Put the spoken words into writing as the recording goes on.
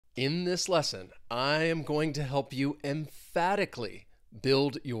In this lesson, I am going to help you emphatically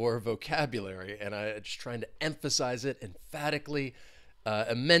build your vocabulary. And I'm just trying to emphasize it emphatically,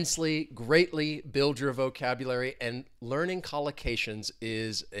 immensely, greatly build your vocabulary. And learning collocations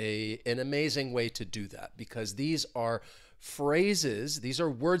is an amazing way to do that because these are phrases, these are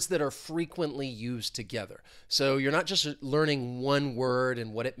words that are frequently used together. So you're not just learning one word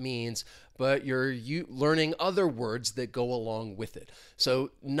and what it means, but you're learning other words that go along with it. So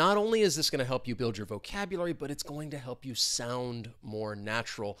not only is this going to help you build your vocabulary, but it's going to help you sound more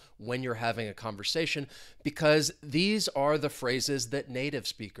natural when you're having a conversation because these are the phrases that native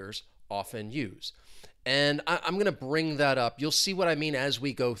speakers often use. And I'm going to bring that up. You'll see what I mean as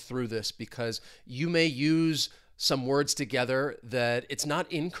we go through this because you may use some words together that it's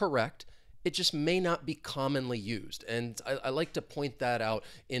not incorrect. It just may not be commonly used. And I like to point that out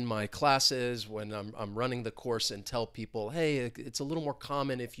in my classes when I'm running the course and tell people, hey, it's a little more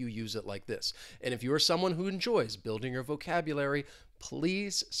common if you use it like this. And if you are someone who enjoys building your vocabulary,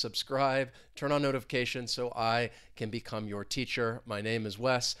 please subscribe, turn on notifications so I can become your teacher. My name is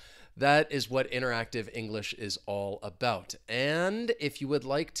Wes. That is what interactive English is all about. And if you would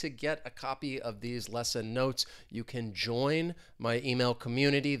like to get a copy of these lesson notes, you can join my email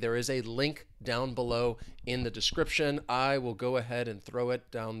community. There is a link down below in the description. I will go ahead and throw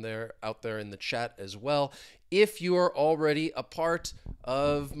it down there, out there in the chat as well. If you are already a part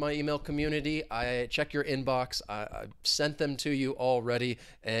of my email community, I check your inbox. I sent them to you already,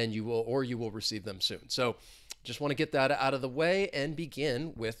 and you will receive them soon. So just want to get that out of the way and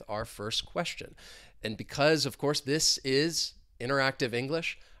begin with our first question. And because, of course, this is interactive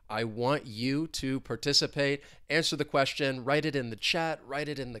English, I want you to participate, answer the question, write it in the chat, write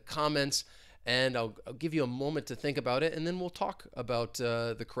it in the comments, and I'll give you a moment to think about it, and then we'll talk about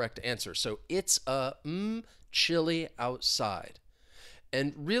the correct answer. So it's chilly outside.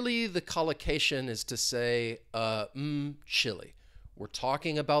 And really the collocation is to say chilly. We're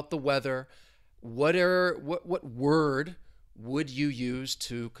talking about the weather. What word would you use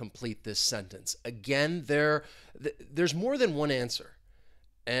to complete this sentence? Again, there's more than one answer.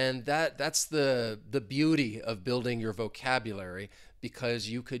 And that's the beauty of building your vocabulary because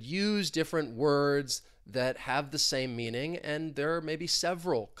you could use different words that have the same meaning and there may be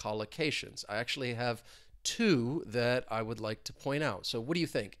several collocations. I actually have two that I would like to point out. So what do you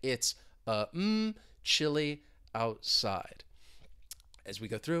think? It's chilly outside. As we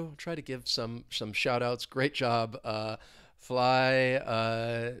go through, I'll try to give some shout outs. Great job.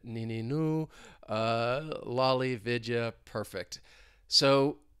 Fly, Nini Nu, Lolly, Vidya, perfect.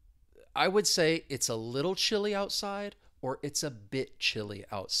 So I would say it's a little chilly outside or it's a bit chilly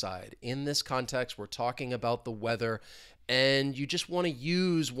outside. In this context, we're talking about the weather and you just want to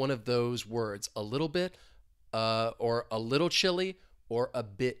use one of those words, a little bit or a little chilly or a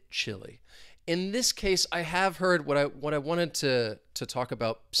bit chilly. In this case, I have heard what I wanted to talk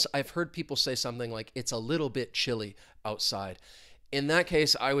about. I've heard people say something like it's a little bit chilly outside. In that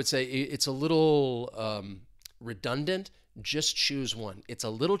case, I would say it's a little redundant. Just choose one. It's a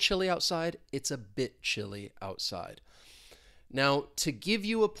little chilly outside. It's a bit chilly outside. Now, to give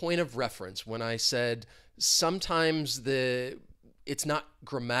you a point of reference, when I said sometimes it's not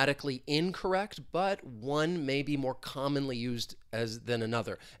grammatically incorrect, but one may be more commonly used than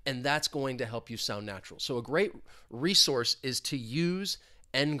another, and that's going to help you sound natural. So a great resource is to use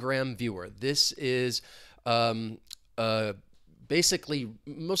Ngram Viewer. This is basically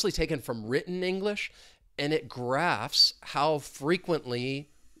mostly taken from written English, and it graphs how frequently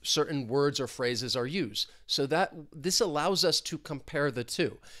certain words or phrases are used. So that this allows us to compare the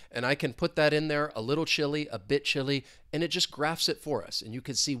two. And I can put that in there, a little chilly, a bit chilly, and it just graphs it for us. And you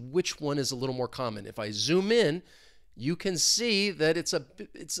can see which one is a little more common. If I zoom in, you can see that it's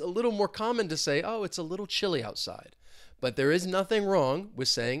a little more common to say, oh, it's a little chilly outside. But there is nothing wrong with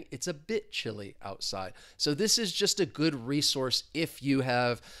saying it's a bit chilly outside. So this is just a good resource if you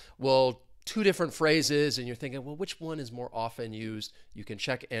have, well, two different phrases and you're thinking, well, which one is more often used? You can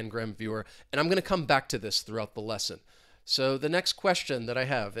check Ngram Viewer. And I'm going to come back to this throughout the lesson. So the next question that I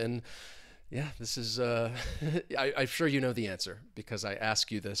have, and yeah, this is, I'm sure you know the answer because I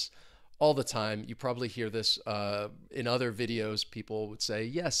ask you this all the time. You probably hear this in other videos. People would say,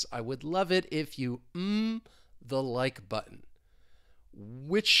 yes, I would love it if you the like button.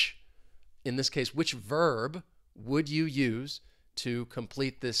 In this case, which verb would you use to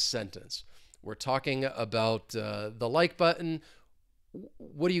complete this sentence? We're talking about the like button.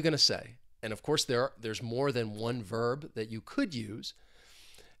 What are you going to say? And of course, there's more than one verb that you could use.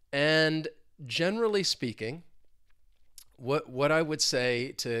 And generally speaking, what I would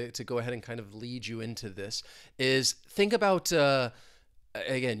say to go ahead and kind of lead you into this is think about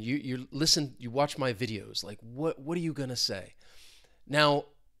again, you listen, you watch my videos. Like, what are you gonna say? Now,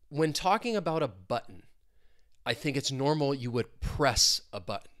 when talking about a button, I think it's normal you would press a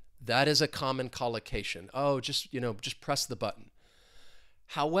button. That is a common collocation. Oh, just press the button.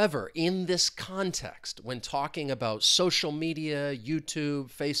 However, in this context, when talking about social media, YouTube,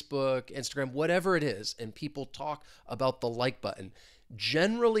 Facebook, Instagram, whatever it is, and people talk about the like button,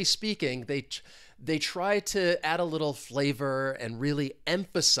 generally speaking, they try to add a little flavor and really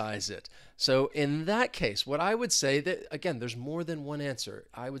emphasize it. So in that case, what I would say that, again, there's more than one answer.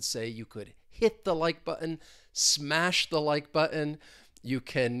 I would say you could hit the like button, smash the like button, you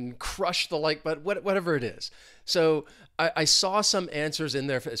can crush the like button, whatever it is. So I saw some answers in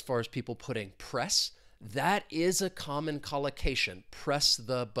there as far as people putting press. That is a common collocation, press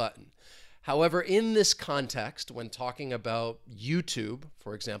the button. However, in this context, when talking about YouTube,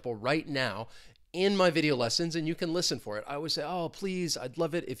 for example, right now, in my video lessons, and you can listen for it, I would say, oh, please, I'd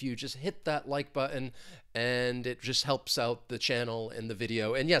love it if you just hit that like button, and it just helps out the channel and the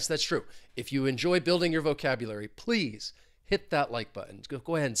video. And yes, that's true. If you enjoy building your vocabulary, please hit that like button.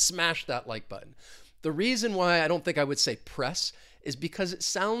 Go ahead and smash that like button. The reason why I don't think I would say press is because it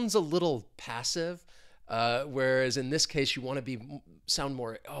sounds a little passive, whereas in this case, you want to sound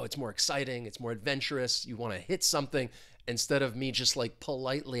more, oh, it's more exciting, it's more adventurous. You want to hit something instead of me just like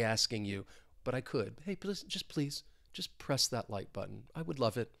politely asking you, but I could. Hey, please, just press that like button. I would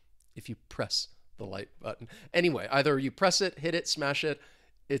love it if you press the like button. Anyway, either you press it, hit it, smash it,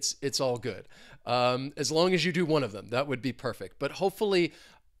 it's all good. As long as you do one of them, that would be perfect. But hopefully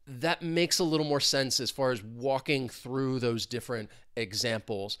that makes a little more sense as far as walking through those different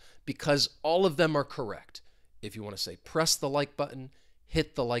examples, because all of them are correct. If you want to say press the like button,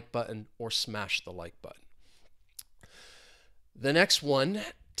 hit the like button, or smash the like button. The next one,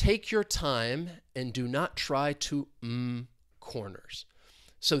 take your time and do not try to corners.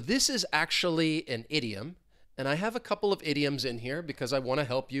 So this is actually an idiom. And I have a couple of idioms in here because I want to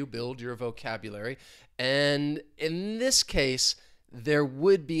help you build your vocabulary. And in this case, there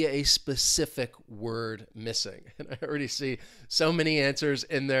would be a specific word missing. And I already see so many answers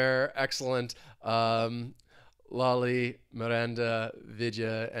in there. Excellent. Lali, Miranda,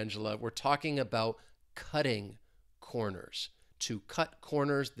 Vidya, Angela. We're talking about cutting corners. To cut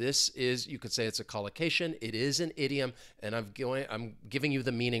corners, this is, you could say it's a collocation. It is an idiom, and I'm giving you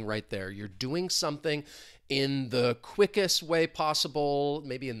the meaning right there. You're doing something in the quickest way possible,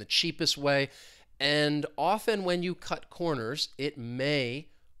 maybe in the cheapest way. And often when you cut corners, it may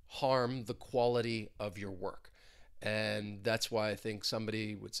harm the quality of your work. And that's why I think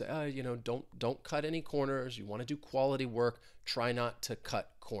somebody would say, oh, don't cut any corners. You want to do quality work. Try not to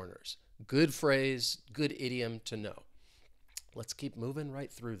cut corners. Good phrase, good idiom to know. Let's keep moving right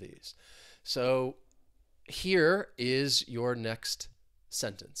through these. So here is your next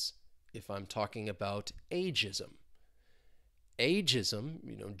sentence. If I'm talking about ageism.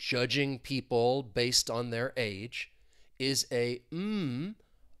 Ageism, judging people based on their age, is a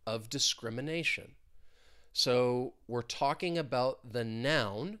of discrimination. So we're talking about the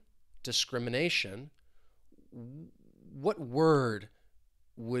noun discrimination. What word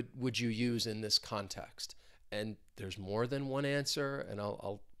would you use in this context? And there's more than one answer, and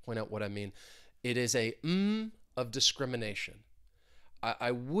I'll point out what I mean. It is a of discrimination.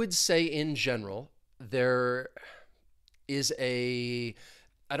 I would say in general, there is I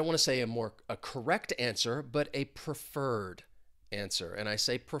don't want to say a correct answer, but a preferred answer. And I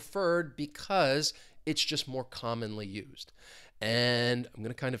say preferred because it's just more commonly used. And I'm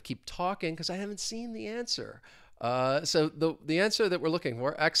going to kind of keep talking because I haven't seen the answer. So the answer that we're looking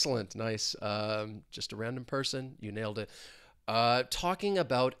for, excellent, nice, just a random person, you nailed it. Talking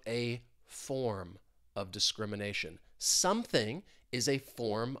about a form of discrimination. Something is a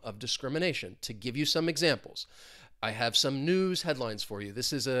form of discrimination. To give you some examples, I have some news headlines for you.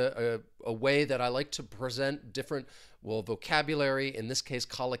 This is a way that I like to present different, vocabulary, in this case,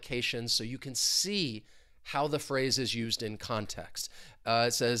 collocations, so you can see how the phrase is used in context.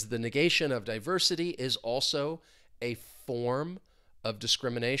 It says the negation of diversity is also a form of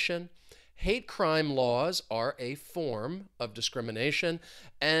discrimination. Hate crime laws are a form of discrimination.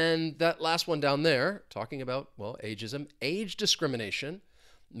 And that last one down there, talking about, ageism, age discrimination,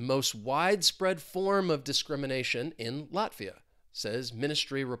 most widespread form of discrimination in Latvia, says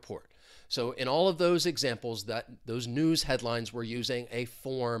ministry report. So in all of those examples, those news headlines were using a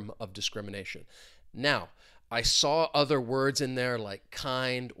form of discrimination. Now, I saw other words in there like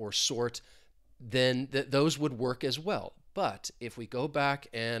kind or sort, then those would work as well. But if we go back,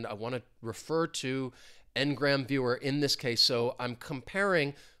 and I want to refer to Ngram Viewer in this case, so I'm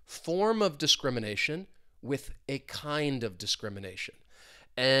comparing form of discrimination with a kind of discrimination.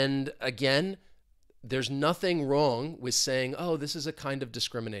 And again, there's nothing wrong with saying, oh, this is a kind of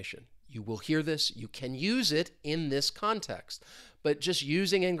discrimination. You will hear this. You can use it in this context. But just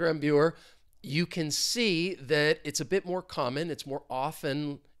using Ingram-Buer, you can see that it's a bit more common. It's more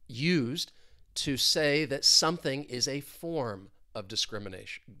often used to say that something is a form of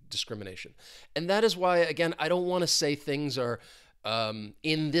discrimination. And that is why, again, I don't want to say things are,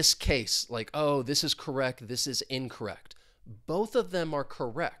 in this case, like, oh, this is correct, this is incorrect. Both of them are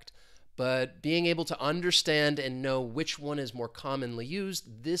correct. But being able to understand and know which one is more commonly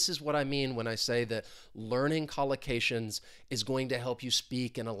used, this is what I mean when I say that learning collocations is going to help you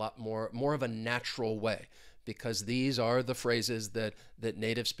speak in a lot more of a natural way, because these are the phrases that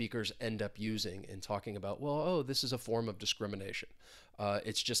native speakers end up using in talking about, well, oh, this is a form of discrimination.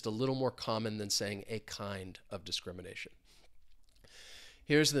 It's just a little more common than saying a kind of discrimination.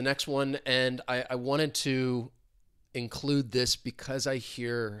 Here's the next one, and I wanted to include this because I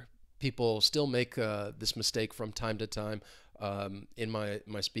hear people still make this mistake from time to time in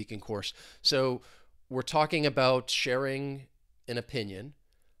my speaking course. So we're talking about sharing an opinion,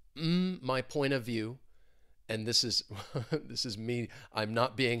 my point of view, and this is this is me. I'm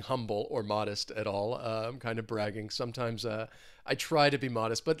not being humble or modest at all. I'm kind of bragging. Sometimes I try to be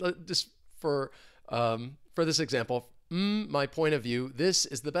modest, but just for this example, my point of view, this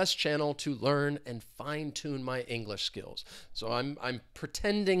is the best channel to learn and fine-tune my English skills. So I'm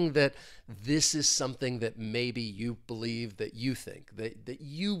pretending that this is something that maybe you believe, that you think, that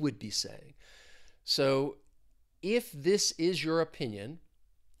you would be saying. So if this is your opinion,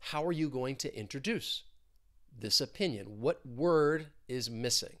 how are you going to introduce this opinion? What word is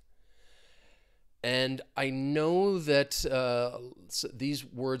missing? And I know that these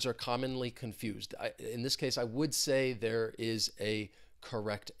words are commonly confused. In this case, I would say there is a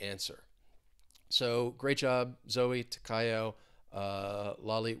correct answer. So great job, Zoe, Takayo,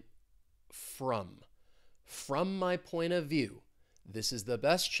 Lali. From my point of view, this is the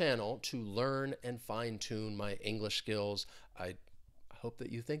best channel to learn and fine-tune my English skills. I hope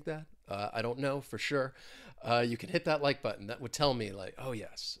that you think that. I don't know for sure. You can hit that like button. That would tell me, like, oh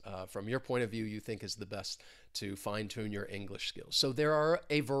yes, from your point of view, you think is the best to fine-tune your English skills. So there are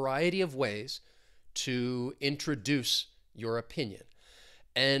a variety of ways to introduce your opinion.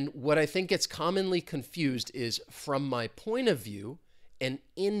 And what I think gets commonly confused is from my point of view and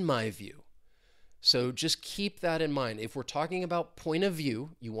in my view. So just keep that in mind. If we're talking about point of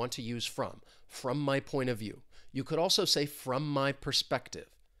view, you want to use from my point of view. You could also say from my perspective.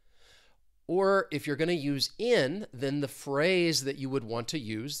 Or if you're going to use in, then the phrase that you would want to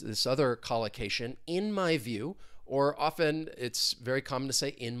use, this other collocation, in my view, or often it's very common to say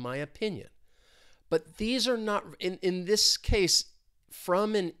in my opinion. But these are not, in this case,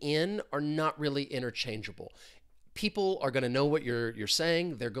 from and in are not really interchangeable. People are going to know what you're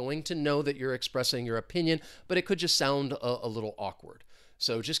saying. They're going to know that you're expressing your opinion, but it could just sound a little awkward.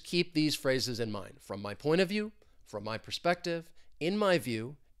 So just keep these phrases in mind. From my point of view, from my perspective, in my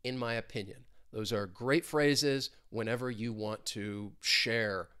view, in my opinion. Those are great phrases whenever you want to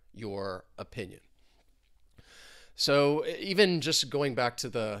share your opinion. So even just going back to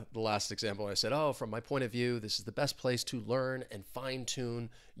the last example, I said, oh, from my point of view, this is the best place to learn and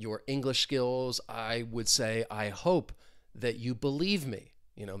fine-tune your English skills. I would say, I hope that you believe me.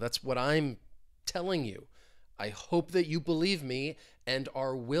 You know, that's what I'm telling you. I hope that you believe me and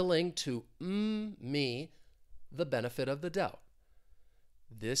are willing to me the benefit of the doubt.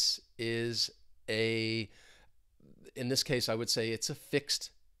 This is in this case, I would say it's a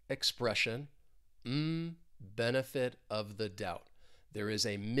fixed expression, benefit of the doubt. There is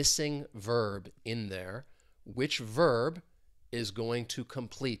a missing verb in there. Which verb is going to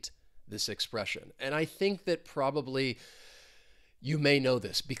complete this expression? And I think that probably you may know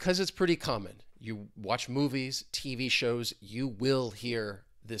this because it's pretty common. You watch movies, TV shows, you will hear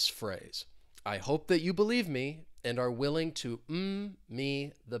this phrase. I hope that you believe me and are willing to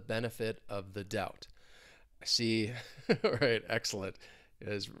me the benefit of the doubt. I see. All right, excellent.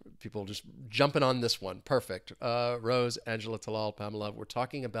 As people just jumping on this one. Perfect. Rose, Angela, Talal, Pamela, we're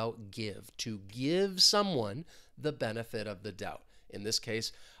talking about give. To give someone the benefit of the doubt. In this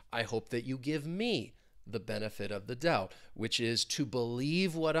case, I hope that you give me the benefit of the doubt, which is to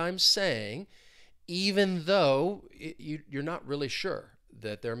believe what I'm saying, even though you're not really sure,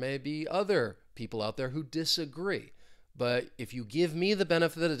 that there may be other people out there who disagree. But if you give me the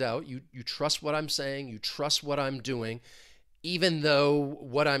benefit of the doubt, you trust what I'm saying, you trust what I'm doing, even though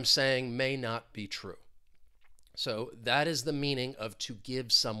what I'm saying may not be true. So that is the meaning of to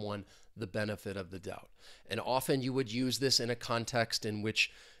give someone the benefit of the doubt. And often you would use this in a context in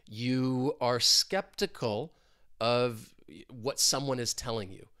which you are skeptical of what someone is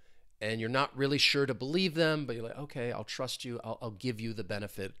telling you. And you're not really sure to believe them, but you're like, okay, I'll trust you. I'll give you the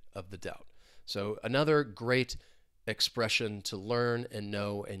benefit of the doubt. So another great expression to learn and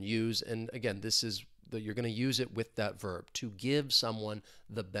know and use. And again, this is you're going to use it with that verb, to give someone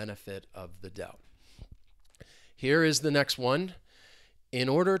the benefit of the doubt. Here is the next one. In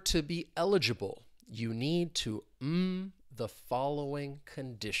order to be eligible, you need to the following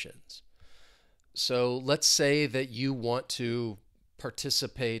conditions. So let's say that you want to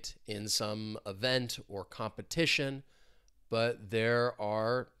participate in some event or competition, but there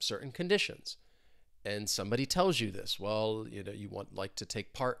are certain conditions. And somebody tells you this. Well, you like to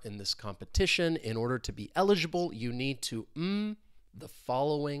take part in this competition. In order to be eligible, you need to the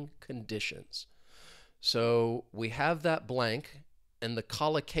following conditions. So we have that blank, and the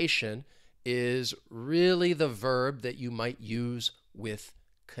collocation is really the verb that you might use with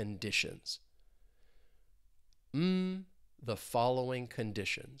conditions. The following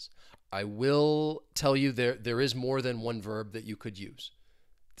conditions. I will tell you there is more than one verb that you could use.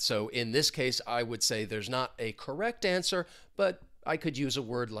 So in this case, I would say there's not a correct answer, but I could use a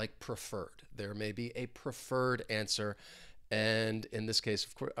word like preferred. There may be a preferred answer. And in this case,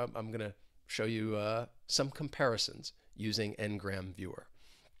 of course, I'm going to show you some comparisons using Ngram Viewer.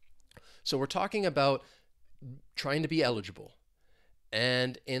 So we're talking about trying to be eligible.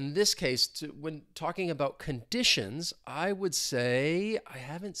 And in this case, when talking about conditions, I would say I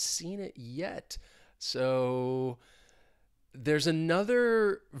haven't seen it yet. So there's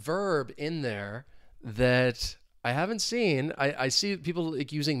another verb in there that I haven't seen. I see people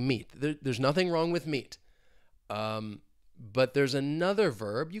like using meet. There's nothing wrong with meet. But there's another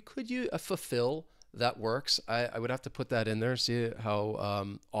verb. You could use a fulfill. That works. I would have to put that in there, see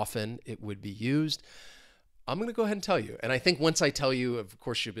how often it would be used. I'm going to go ahead and tell you. And I think once I tell you, of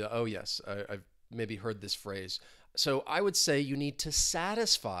course, you'll be like, oh, yes, I've maybe heard this phrase. So I would say you need to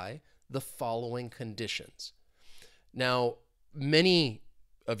satisfy the following conditions. Now, many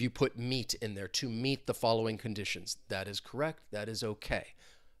of you put meet in there, to meet the following conditions. That is correct. That is okay.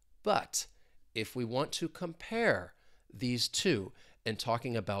 But if we want to compare these two and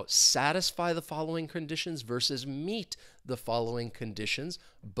talking about satisfy the following conditions versus meet the following conditions,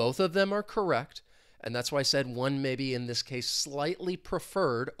 both of them are correct. And that's why I said one may be, in this case, slightly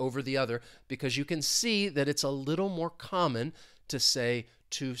preferred over the other, because you can see that it's a little more common to say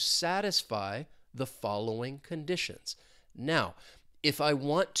to satisfy the following conditions. Now, if I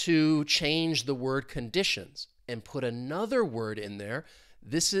want to change the word conditions and put another word in there,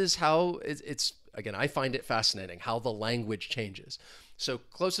 this is how it's again, I find it fascinating how the language changes. So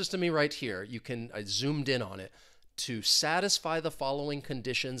closest to me right here, I zoomed in on it, to satisfy the following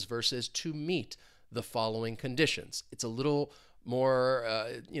conditions versus to meet the following conditions. It's a little more,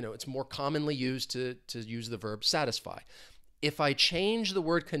 it's more commonly used to use the verb satisfy. If I change the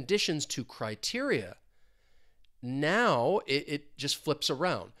word conditions to criteria, now it just flips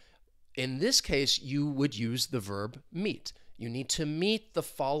around. In this case, you would use the verb meet. You need to meet the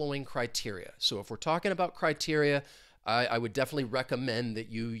following criteria. So if we're talking about criteria, I would definitely recommend that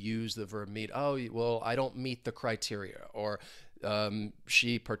you use the verb meet. Oh, well, I don't meet the criteria. Or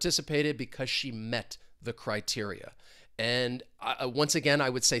she participated because she met the criteria. And once again, I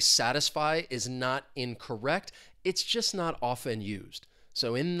would say satisfy is not incorrect. It's just not often used.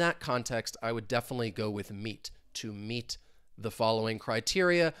 So in that context, I would definitely go with meet, to meet the following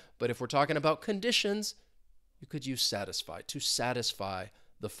criteria. But if we're talking about conditions, you could use satisfy, to satisfy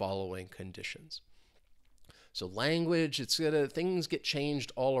the following conditions. So language, things get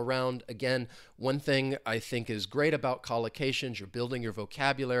changed all around. Again, one thing I think is great about collocations, you're building your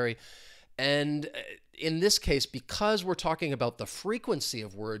vocabulary. And in this case, because we're talking about the frequency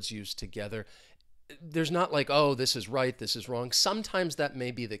of words used together, there's not like, oh, this is right, this is wrong. Sometimes that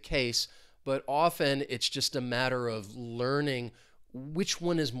may be the case, but often it's just a matter of learning which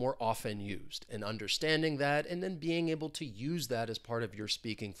one is more often used and understanding that, and then being able to use that as part of your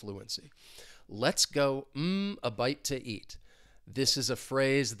speaking fluency. Let's go, a bite to eat. This is a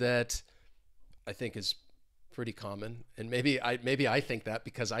phrase that I think is pretty common, and maybe I think that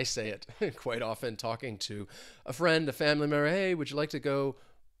because I say it quite often talking to a friend, a family member. Hey, would you like to go?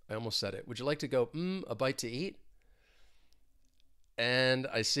 I almost said it. Would you like to go, a bite to eat? And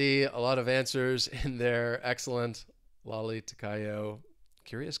I see a lot of answers in there. Excellent. Lali, Takayo,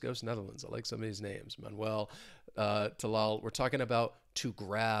 Curious Ghost Netherlands. I like some of these names. Manuel, Talal. We're talking about to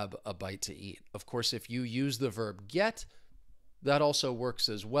grab a bite to eat. Of course, if you use the verb get, that also works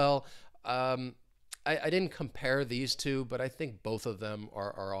as well. I didn't compare these two, but I think both of them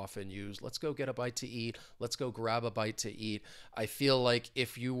are often used. Let's go get a bite to eat. Let's go grab a bite to eat. I feel like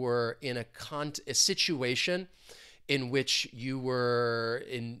if you were in a situation in which you were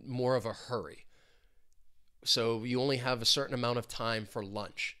in more of a hurry. So you only have a certain amount of time for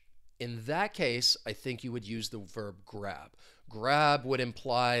lunch. In that case, I think you would use the verb grab. Grab would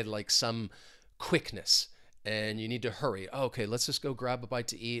imply like some quickness and you need to hurry. Oh, okay, let's just go grab a bite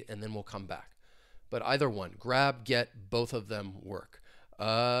to eat and then we'll come back. But either one, grab, get, both of them work.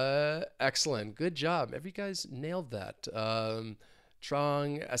 Excellent. Good job. Every guys nailed that.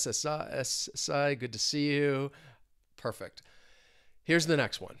 Trong, SSI, good to see you. Perfect. Here's the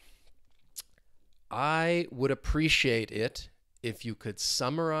next one. I would appreciate it if you could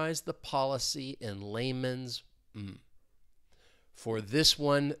summarize the policy in layman's. For this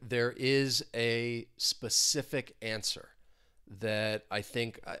one, there is a specific answer that I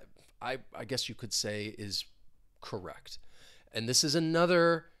think I guess you could say is correct. And this is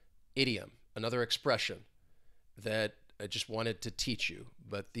another idiom, another expression that I just wanted to teach you.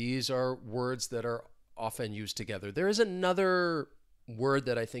 But these are words that are often used together. There is another word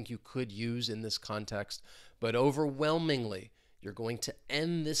that I think you could use in this context, but overwhelmingly, you're going to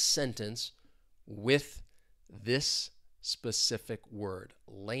end this sentence with this specific word,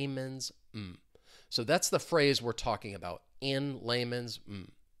 layman's. So that's the phrase we're talking about, in layman's.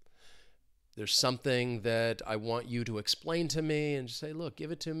 There's something that I want you to explain to me and just say, look,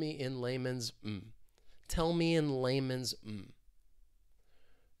 give it to me in layman's. Tell me in layman's.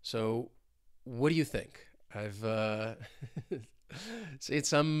 So what do you think? I've seen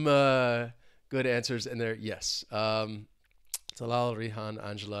some good answers in there. Yes. Talal, Rihan,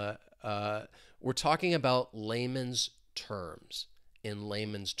 Angela. We're talking about layman's terms, in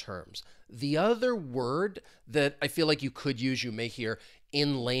layman's terms. The other word that I feel like you could use, you may hear,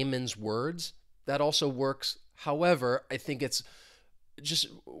 in layman's words, that also works. However, I think it's just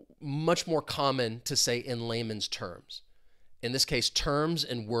much more common to say in layman's terms. In this case, terms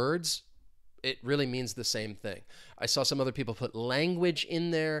and words, it really means the same thing. I saw some other people put language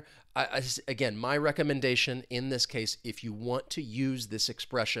in there. Again, my recommendation in this case, if you want to use this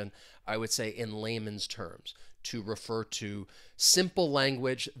expression, I would say in layman's terms to refer to simple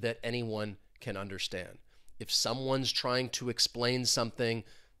language that anyone can understand. If someone's trying to explain something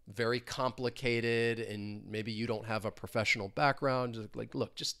very complicated and maybe you don't have a professional background, like,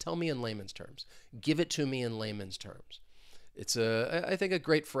 look, just tell me in layman's terms. Give it to me in layman's terms. It's I think a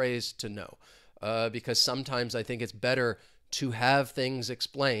great phrase to know because sometimes I think it's better to have things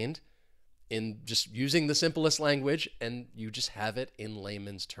explained in just using the simplest language and you just have it in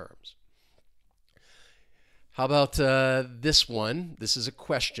layman's terms. How about this one? This is a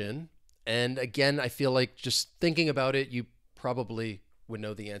question. And again, I feel like just thinking about it, you probably would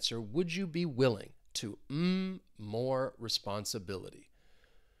know the answer. Would you be willing to more responsibility?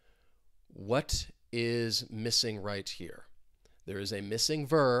 What is missing right here? There is a missing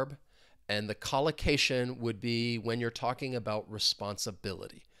verb, and the collocation would be when you're talking about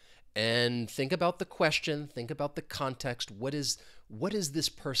responsibility. And think about the question, think about the context. What is this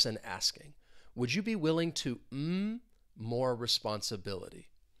person asking? Would you be willing to more responsibility?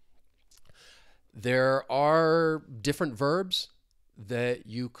 There are different verbs that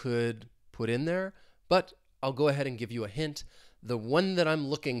you could put in there, but I'll go ahead and give you a hint. The one that I'm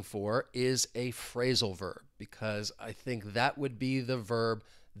looking for is a phrasal verb because I think that would be the verb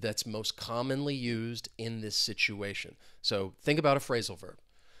that's most commonly used in this situation. So think about a phrasal verb.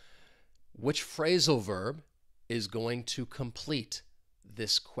 Which phrasal verb is going to complete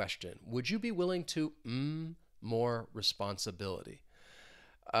this question? Would you be willing to more responsibility?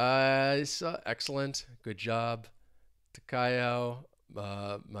 Excellent. Good job. Takayo,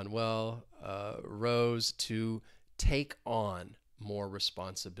 Manuel, Rose, to take on more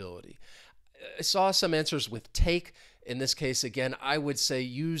responsibility. I saw some answers with take. In this case, again, I would say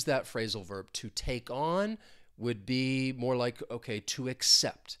use that phrasal verb. To take on would be more like, okay, to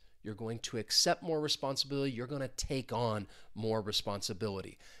accept. You're going to accept more responsibility. You're going to take on more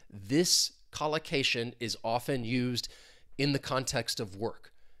responsibility. This collocation is often used in the context of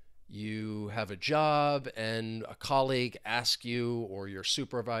work. You have a job and a colleague asks you, or your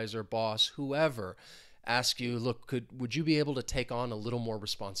supervisor, boss, whoever, ask you, look, would you be able to take on a little more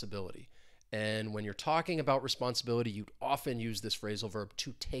responsibility? And when you're talking about responsibility, you'd often use this phrasal verb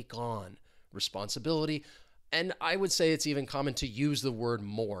to take on responsibility. And I would say it's even common to use the word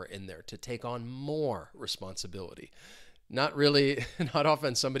more in there, to take on more responsibility. Not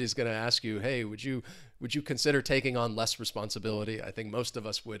often somebody's going to ask you, hey, would you consider taking on less responsibility? I think most of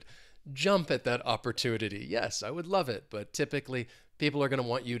us would jump at that opportunity. Yes, I would love it. But typically, people are going to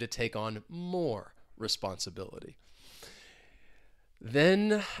want you to take on more responsibility.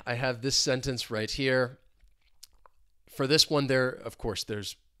 Then I have this sentence right here. For this one, of course,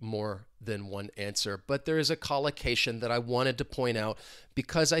 there's more than one answer, but there is a collocation that I wanted to point out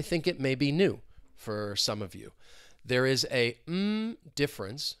because I think it may be new for some of you. There is a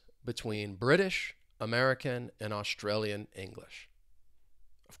difference between British, American, and Australian English.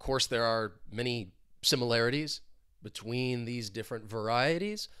 Of course, there are many similarities between these different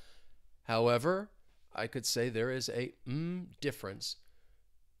varieties. However, I could say there is a difference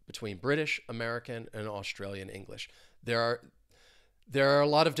between British, American, and Australian English. There are a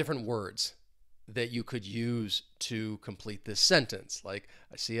lot of different words that you could use to complete this sentence. Like,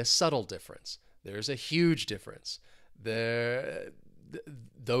 I see a subtle difference. There's a huge difference.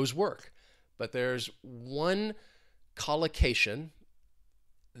 Those work. But there's one collocation,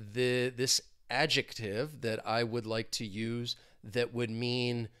 this adjective that I would like to use that would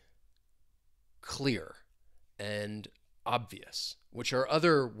mean clear and obvious, which are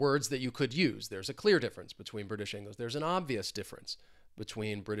other words that you could use. There's a clear difference between British English. There's an obvious difference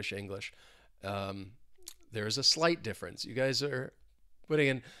between British English. There's a slight difference. You guys are putting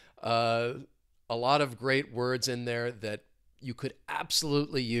in a lot of great words in there that you could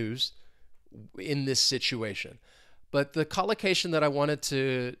absolutely use in this situation. But the collocation that I wanted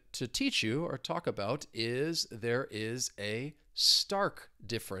to teach you or talk about is there is a stark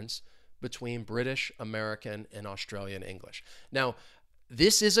difference between British, American, and Australian English. Now,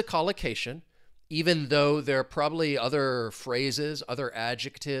 this is a collocation, even though there are probably other phrases, other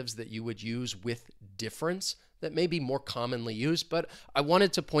adjectives that you would use with difference that may be more commonly used, but I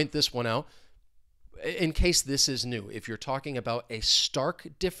wanted to point this one out in case this is new. If you're talking about a stark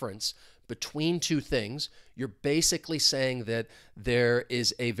difference between two things, you're basically saying that there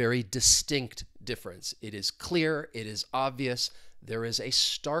is a very distinct difference. It is clear, it is obvious. There is a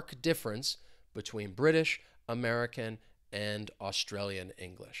stark difference between British, American, and Australian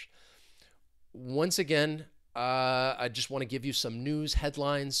English. Once again, I just want to give you some news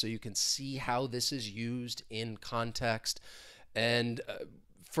headlines so you can see how this is used in context. And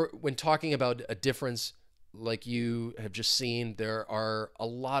when talking about a difference, like you have just seen, there are a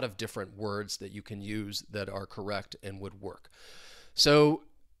lot of different words that you can use that are correct and would work. So,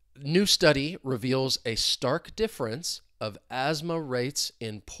 new study reveals a stark difference of asthma rates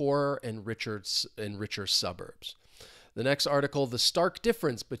in poorer and richer suburbs. The next article, the stark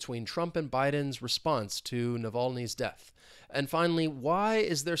difference between Trump and Biden's response to Navalny's death. And finally, why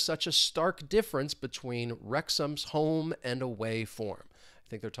is there such a stark difference between Wrexham's home and away form? I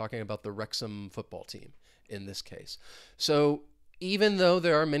think they're talking about the Wrexham football team in this case. So even though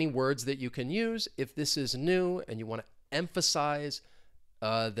there are many words that you can use, if this is new and you want to emphasize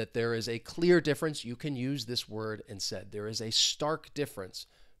that there is a clear difference, you can use this word instead. There is a stark difference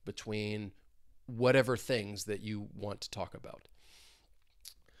between whatever things that you want to talk about.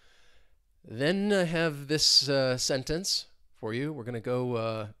 Then I have this sentence for you. We're going to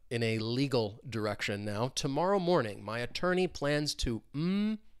go in a legal direction now. Tomorrow morning, my attorney plans to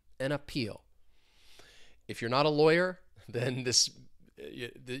an appeal. If you're not a lawyer, then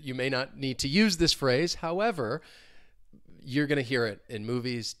you may not need to use this phrase. However, you're going to hear it in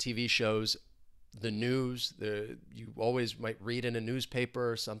movies, TV shows, the news. You always might read in a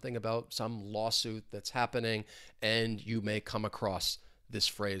newspaper something about some lawsuit that's happening, and you may come across this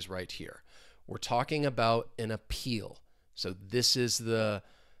phrase right here. We're talking about an appeal. So this is the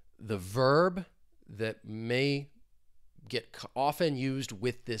verb that may get often used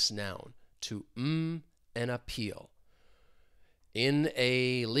with this noun, to an appeal. In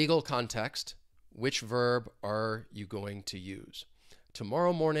a legal context, which verb are you going to use?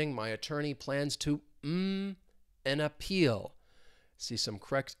 Tomorrow morning, my attorney plans to an appeal. See some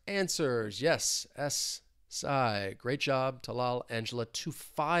correct answers. Yes, Sai. Great job, Talal, Angela. To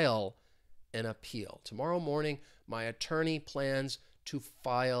file an appeal. Tomorrow morning, my attorney plans to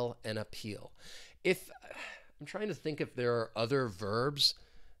file an appeal. I'm trying to think if there are other verbs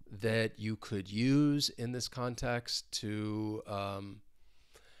that you could use in this context to, I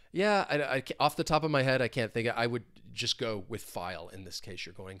off the top of my head, I can't think. I would just go with file in this case.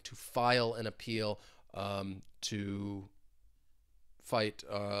 You're going to file an appeal to fight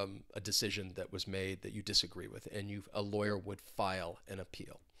a decision that was made that you disagree with, and a lawyer would file an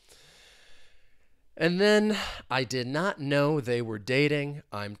appeal. And then, I did not know they were dating.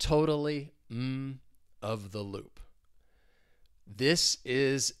 I'm totally of the loop. This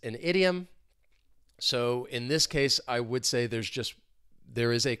is an idiom. So in this case, I would say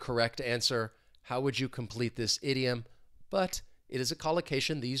there is a correct answer. How would you complete this idiom? But it is a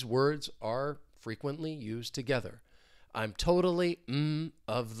collocation. These words are frequently used together. I'm totally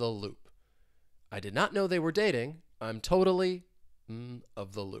of the loop. I did not know they were dating. I'm totally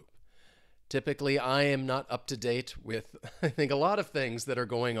of the loop. Typically, I am not up to date with, I think, a lot of things that are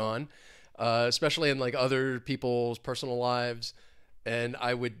going on, especially in like other people's personal lives. And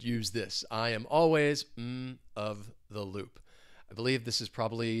I would use this. I am always of the loop. I believe this is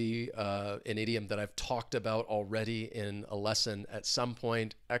probably an idiom that I've talked about already in a lesson at some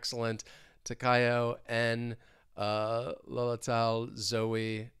point. Excellent. Takayo and Lolatal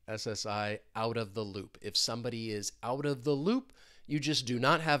Zoe SSI, out of the loop. If somebody is out of the loop, you just do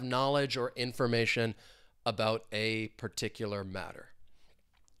not have knowledge or information about a particular matter.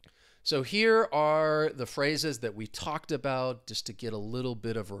 So here are the phrases that we talked about, just to get a little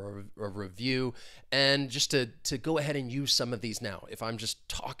bit of a review, and just to go ahead and use some of these now. If I'm just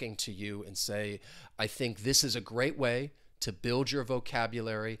talking to you and say, I think this is a great way to build your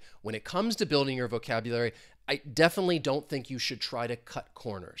vocabulary. When it comes to building your vocabulary, I definitely don't think you should try to cut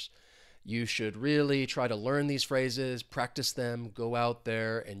corners. You should really try to learn these phrases, practice them, go out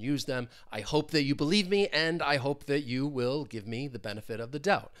there and use them. I hope that you believe me, and I hope that you will give me the benefit of the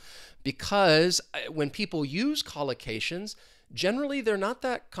doubt. Because when people use collocations, generally they're not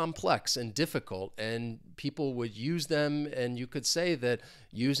that complex and difficult, and people would use them, and you could say that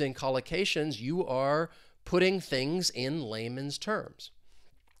using collocations, you are putting things in layman's terms,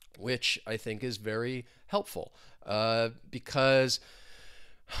 which I think is very helpful because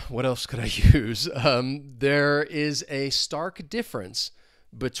what else could I use? There is a stark difference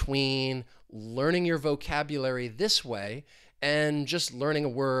between learning your vocabulary this way and just learning a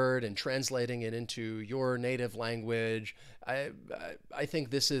word and translating it into your native language. I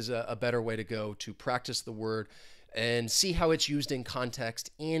think this is a better way to go, to practice the word and see how it's used in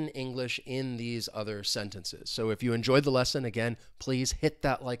context in English in these other sentences. So if you enjoyed the lesson, again, please hit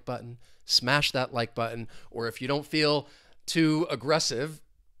that like button, smash that like button, or if you don't feel too aggressive,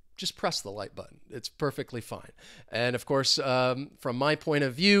 just press the like button. It's perfectly fine. And of course, from my point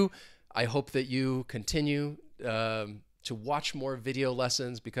of view, I hope that you continue to watch more video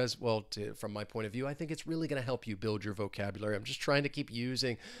lessons because, well, from my point of view, I think it's really going to help you build your vocabulary. I'm just trying to keep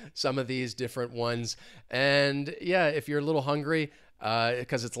using some of these different ones. And yeah, if you're a little hungry,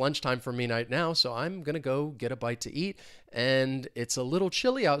 because it's lunchtime for me right now, so I'm going to go get a bite to eat. And it's a little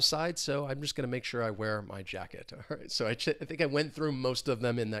chilly outside, so I'm just going to make sure I wear my jacket. All right, so I think I went through most of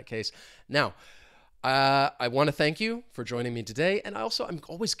them in that case. Now, I want to thank you for joining me today. And I'm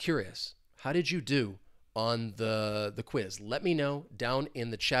always curious, how did you do on the quiz? Let me know down in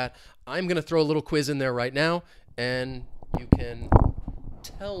the chat. I'm going to throw a little quiz in there right now, and you can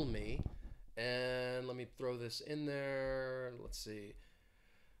tell me. And let me throw this in there. Let's see.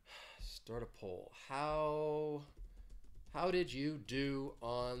 Start a poll. How did you do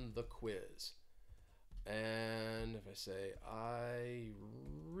on the quiz? And if I say, I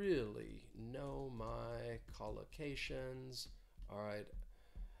really know my collocations. All right.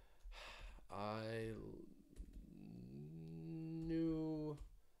 I knew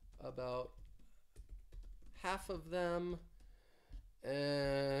about half of them,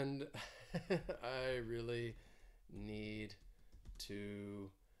 and I really need to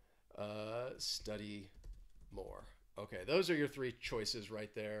study more. Okay, those are your three choices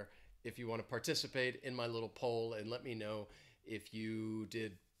right there. If you want to participate in my little poll and let me know if you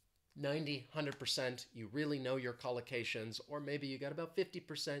did 90, 100%, you really know your collocations, or maybe you got about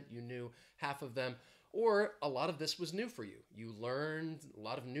 50%, you knew half of them, or a lot of this was new for you. You learned a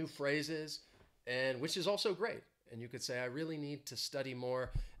lot of new phrases, and which is also great. And you could say, I really need to study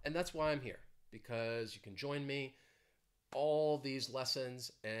more. And that's why I'm here, because you can join me all these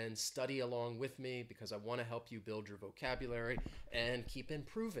lessons and study along with me, because I want to help you build your vocabulary and keep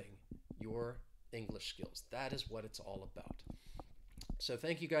improving your English skills. That is what it's all about. So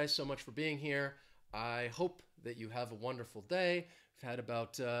thank you guys so much for being here. I hope that you have a wonderful day. We've had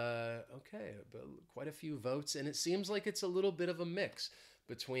about quite a few votes, and it seems like it's a little bit of a mix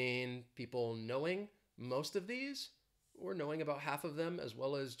between people knowing most of these or knowing about half of them, as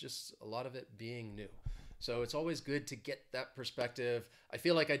well as just a lot of it being new. So it's always good to get that perspective. I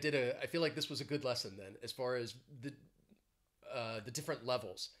feel like this was a good lesson then, as far as the different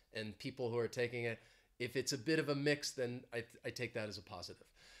levels and people who are taking it. If it's a bit of a mix, then I take that as a positive.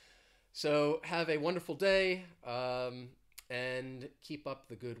 So have a wonderful day, and keep up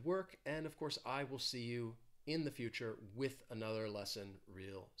the good work. And of course, I will see you in the future with another lesson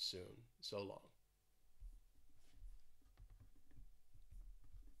real soon. So long.